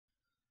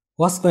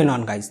What's going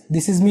on guys,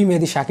 this is me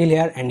Mehdi Shakil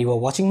here and you are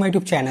watching my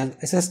YouTube channel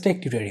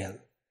SSTec tutorial.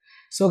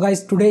 So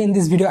guys, today in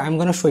this video I'm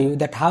gonna show you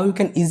that how you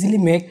can easily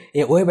make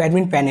a web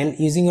admin panel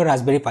using your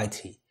Raspberry Pi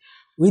 3.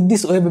 With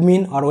this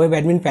Webmin or web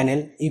admin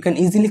panel, you can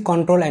easily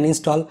control and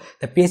install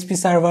the PHP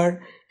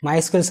server,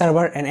 MySQL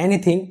server and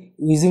anything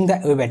using the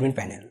web admin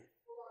panel.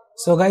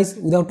 So guys,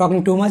 without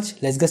talking too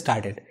much, let's get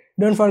started.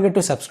 Don't forget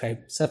to subscribe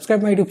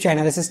my YouTube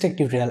channel SSTec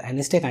tutorial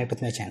and stay connected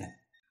with my channel.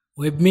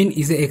 Webmin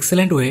is an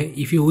excellent way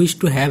if you wish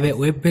to have a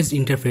web-based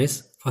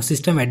interface for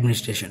system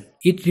administration.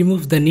 It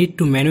removes the need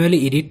to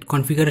manually edit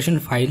configuration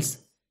files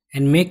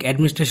and make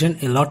administration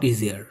a lot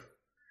easier.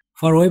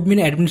 For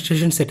Webmin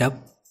administration setup,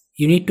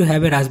 you need to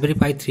have a Raspberry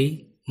Pi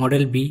 3,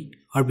 Model B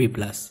or B+.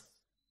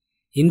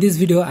 In this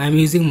video, I am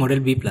using Model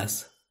B+.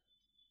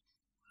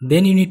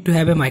 Then you need to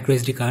have a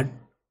microSD card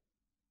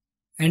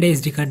and a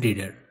SD card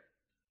reader.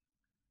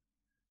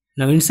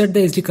 Now insert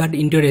the SD card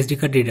into your SD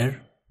card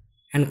reader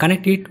and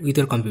connect it with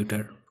your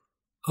computer.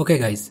 Okay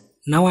guys,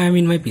 now I am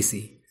in my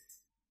PC.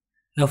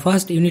 Now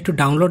first you need to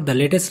download the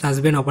latest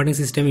Raspbian operating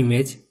system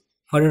image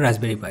for your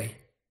Raspberry Pi.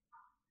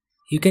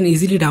 You can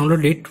easily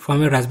download it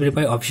from your Raspberry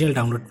Pi official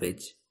download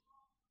page.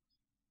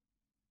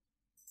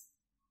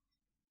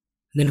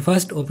 Then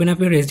first open up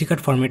your SD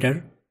card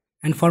formatter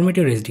and format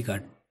your SD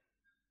card.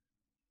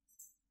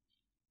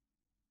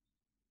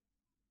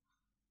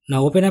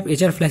 Now open up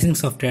HR flashing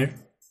software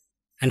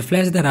and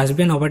flash the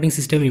Raspbian operating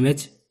system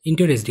image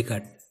into your SD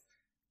card.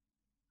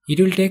 It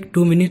will take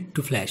 2 minutes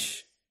to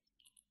flash.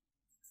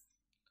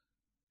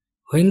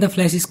 When the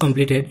flash is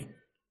completed,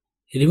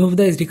 remove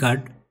the SD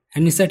card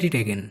and insert it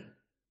again.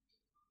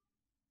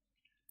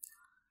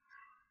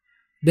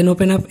 Then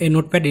open up a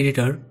notepad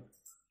editor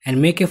and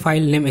make a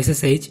file named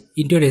SSH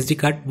into your SD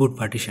card boot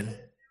partition.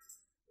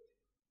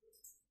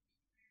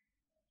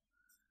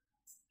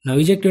 Now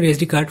eject your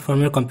SD card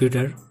from your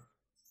computer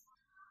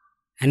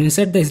and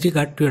insert the SD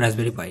card to your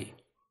Raspberry Pi.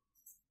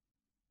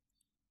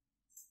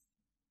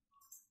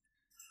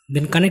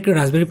 Then connect your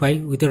Raspberry Pi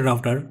with your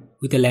router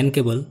with a LAN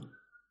cable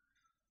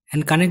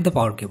and connect the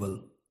power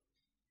cable.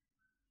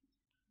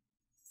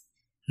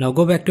 Now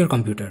go back to your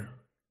computer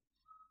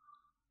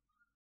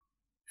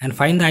and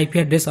find the IP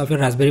address of your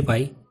Raspberry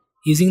Pi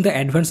using the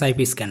advanced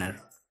IP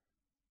scanner.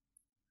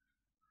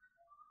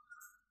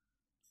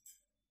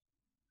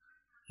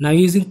 Now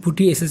using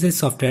PuTTY SSH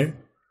software,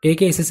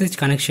 take a SSH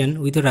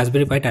connection with your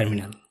Raspberry Pi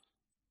terminal.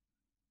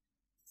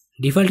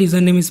 Default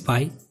username is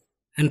Pi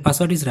and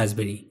password is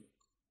Raspberry.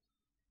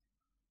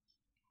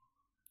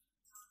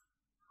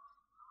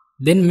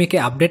 Then make a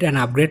update and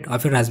upgrade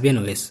of your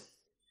Raspbian OS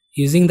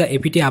using the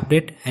apt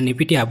update and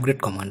apt upgrade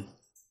command.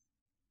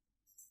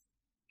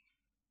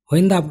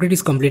 When the upgrade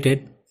is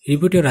completed,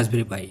 reboot your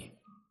Raspberry Pi.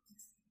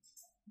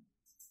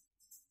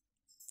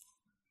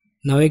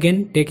 Now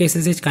again take a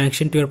SSH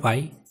connection to your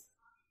Pi.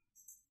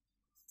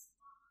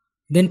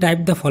 Then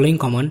type the following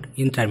command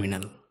in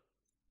terminal.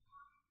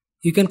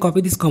 You can copy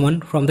this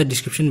command from the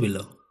description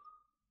below.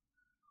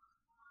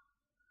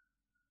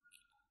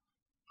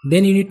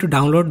 Then you need to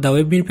download the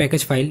Webmin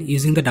package file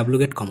using the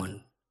wget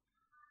command.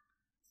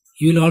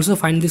 You will also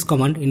find this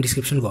command in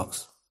description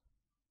box.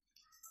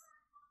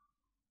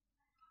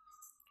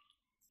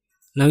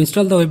 Now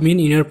install the Webmin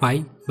in your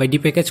Pi by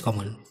dpackage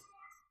command.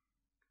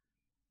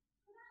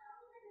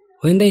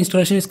 When the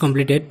installation is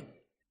completed,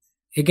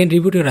 again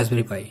reboot your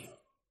Raspberry Pi.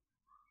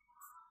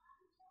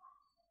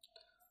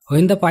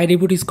 When the Pi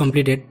reboot is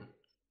completed,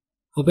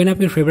 open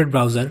up your favorite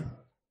browser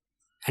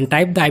and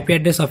type the IP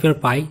address of your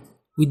Pi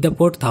with the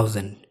port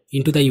 1000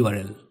 into the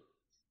URL.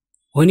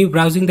 When you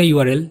browsing the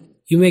URL,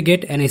 you may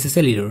get an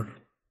SSL error.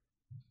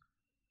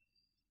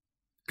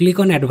 Click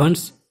on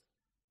Advanced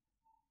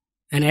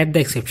and add the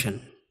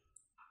exception.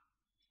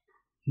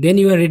 Then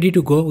you are ready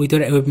to go with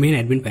your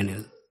Webmin admin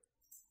panel.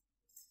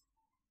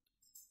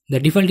 The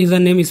default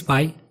username is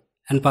Pi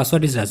and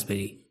password is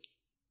Raspberry.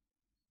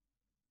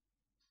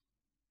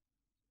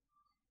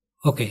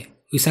 Okay,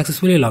 we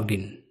successfully logged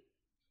in.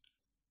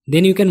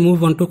 Then you can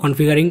move on to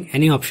configuring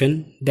any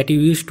option that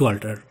you wish to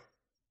alter.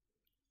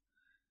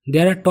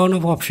 There are a ton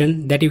of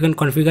options that you can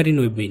configure in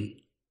Webmin.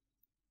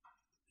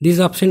 These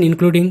options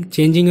including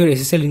changing your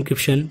SSL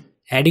encryption,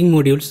 adding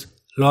modules,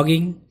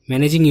 logging,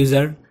 managing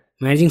user,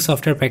 managing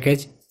software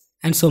package,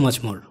 and so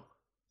much more.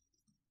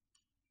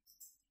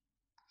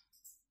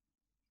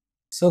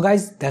 So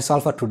guys, that's all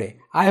for today.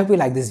 I hope you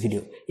like this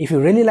video. If you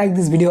really like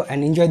this video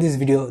and enjoy this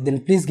video,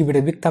 then please give it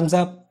a big thumbs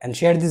up and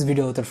share this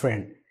video with a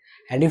friend.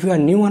 And if you are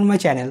new on my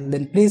channel,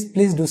 then please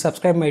do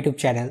subscribe my YouTube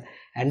channel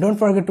and don't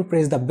forget to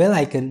press the bell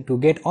icon to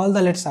get all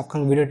the latest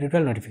upcoming video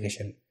tutorial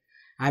notification.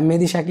 I'm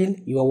Mehdi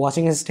Shakil, you are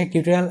watching SSTec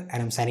tutorial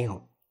and I'm signing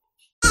out.